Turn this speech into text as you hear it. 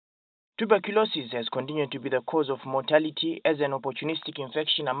Tuberculosis has continued to be the cause of mortality as an opportunistic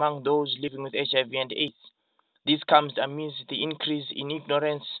infection among those living with HIV and AIDS. This comes amidst the increase in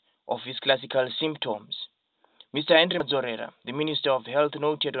ignorance of its classical symptoms. Mr Henry Madzorera, the Minister of Health,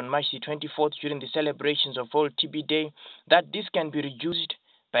 noted on March the 24th during the celebrations of World TB Day that this can be reduced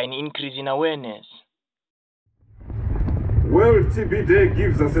by an increase in awareness. World TB Day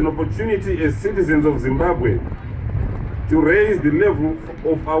gives us an opportunity as citizens of Zimbabwe to raise the level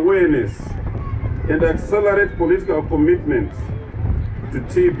of awareness and accelerate political commitment to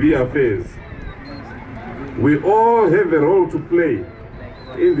TB affairs. We all have a role to play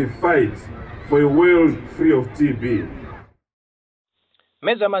in the fight for a world free of TB.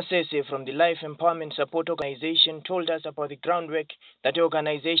 Meza Masese from the Life Empowerment Support Organization told us about the groundwork that the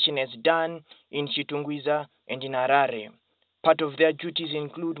organization has done in Chitungwiza and in Harare. Part of their duties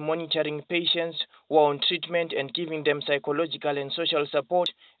include monitoring patients who are on treatment and giving them psychological and social support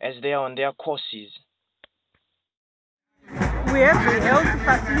as they are on their courses. We have the health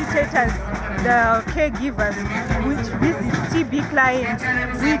facilitators, the caregivers, which visit TB clients.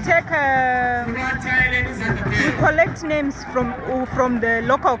 We collect names from the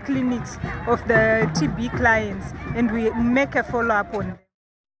local clinics of the TB clients, and we make a follow-up on them.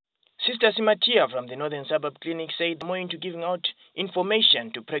 Sister Simatia from the Northern Suburb Clinic said more into giving out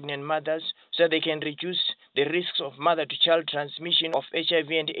information to pregnant mothers so they can reduce the risks of mother-to-child transmission of HIV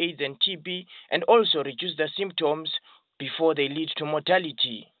and AIDS and TB, and also reduce the symptoms before they lead to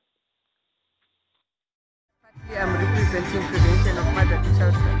mortality. I'm representing prevention of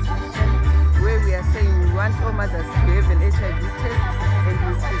mother-to-child transmission, where we are saying we want all mothers to have an HIV test and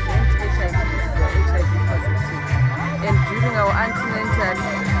we prevent HIV if they are HIV positive. And during our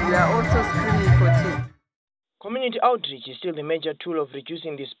antenatal, we are also screening for TB. Community outreach is still the major tool of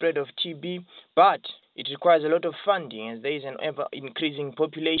reducing the spread of TB, but it requires a lot of funding as there is an ever-increasing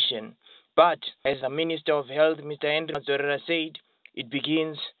population. But, as the Minister of Health, Mr Henry Madzorera, said, it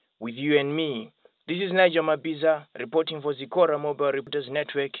begins with you and me. This is Meza Masese reporting for Zikora Mobile Reporters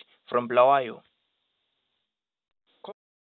Network from Bulawayo.